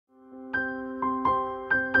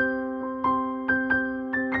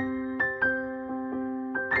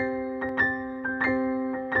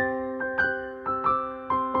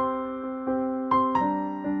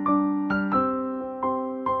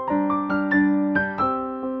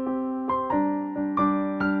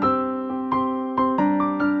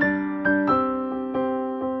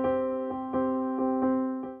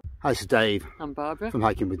Hi, this is Dave. I'm Barbara. From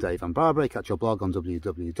Hiking with Dave and Barbara. Catch your blog on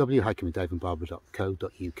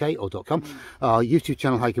www.hikingwithdaveandbarbara.co.uk or .com. Our YouTube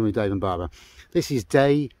channel, Hiking with Dave and Barbara. This is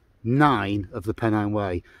day 9 of the Pennine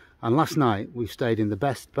Way. And last night we stayed in the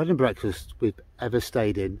best bed and breakfast we've ever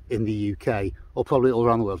stayed in the UK, or probably all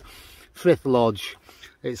around the world. Frith Lodge.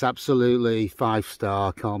 It's absolutely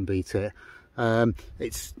 5-star, can't beat it.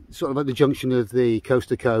 It's sort of at the junction of the coast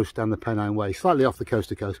to coast and the Pennine Way, slightly off the coast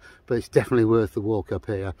to coast, but it's definitely worth the walk up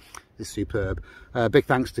here. It's superb. Big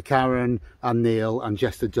thanks to Karen and Neil and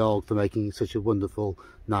Jess the dog for making it such a wonderful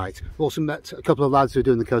night. We've also met a couple of lads who are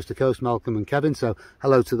doing the coast to coast, Malcolm and Kevin, so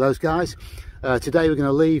hello to those guys. Today we're going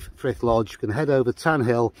to leave Frith Lodge, we're going to head over Tan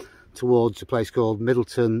Hill towards a place called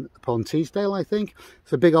Middleton-in-Teesdale, I think.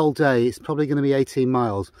 It's a big old day. It's probably going to be 18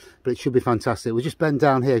 miles, but it should be fantastic. We'll just bend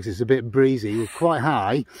down here because it's a bit breezy. We're quite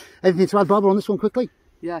high. Anything to add, Barbara, on this one quickly?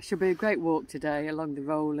 Yeah, it should be a great walk today along the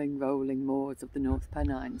rolling moors of the North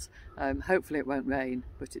Pennines. Hopefully it won't rain,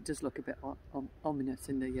 but it does look a bit ominous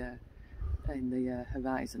in the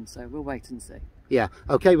horizon, so we'll wait and see. Yeah,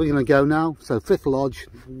 okay, we're going to go now. So Frith Lodge,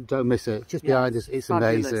 don't miss it. Just behind us, it's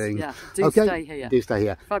fabulous. Amazing. Yeah, stay here. Do stay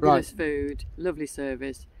here. Fabulous food, lovely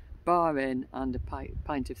service, bar in, and a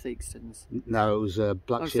pint of Theakston's. No, it was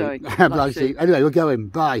Black Sheep. Sorry, Black Sheep. Anyway, we're going.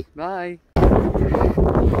 Bye. Bye.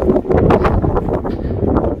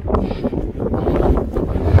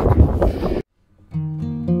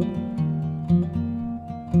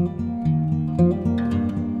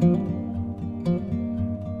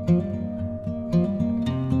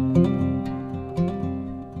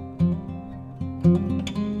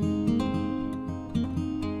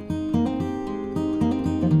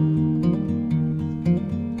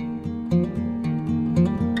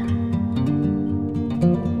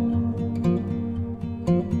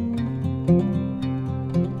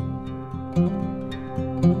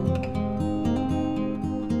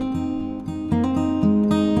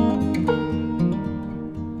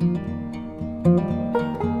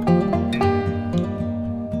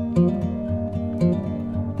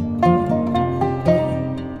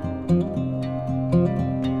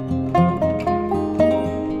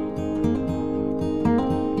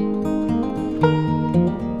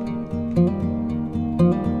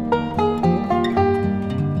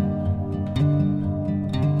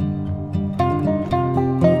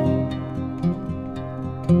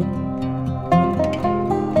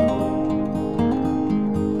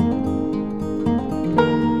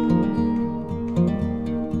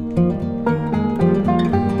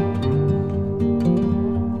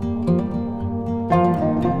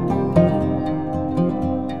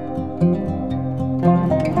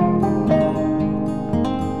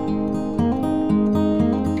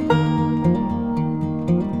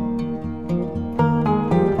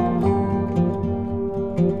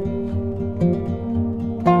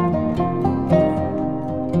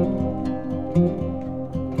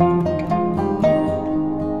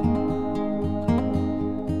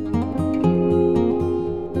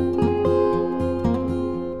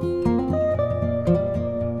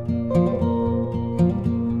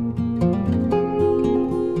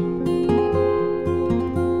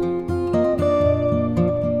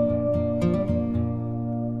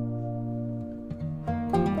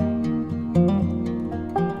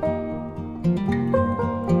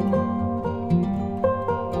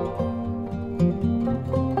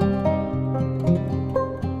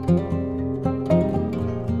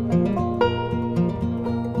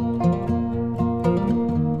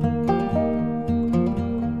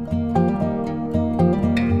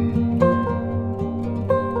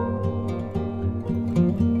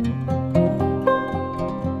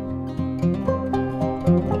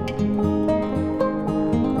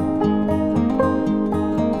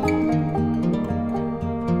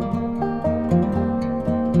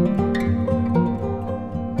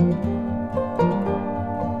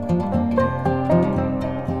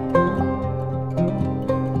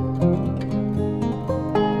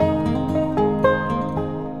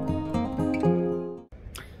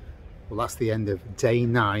 That's the end of day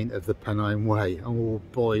 9 of the Pennine Way. Oh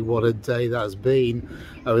boy, what a day that's been.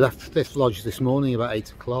 We left Frith Lodge this morning about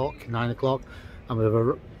 8 o'clock, 9 o'clock, and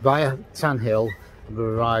we've via Tan Hill, and we've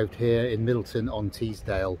arrived here in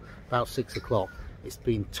Middleton-in-Teesdale about 6 o'clock. It's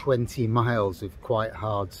been 20 miles of quite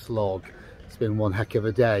hard slog. It's been one heck of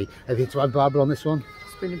a day. Anything to add, Barbara, on this one?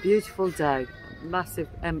 It's been a beautiful day. Massive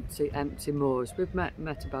empty moors. We've met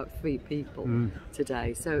about 3 people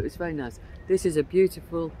today, so it was very nice. This is a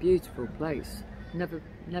beautiful place. Never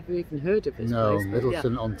even heard of this place. No,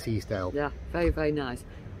 Middleton-on-Teesdale. Yeah, very nice.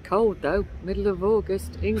 Cold though, middle of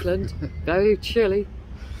August, England, very chilly.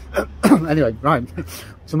 Anyway, right,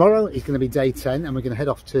 tomorrow is going to be day 10 and we're going to head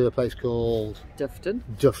off to a place called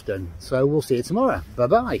Dufton. So we'll see you tomorrow. Bye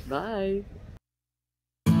bye. Bye.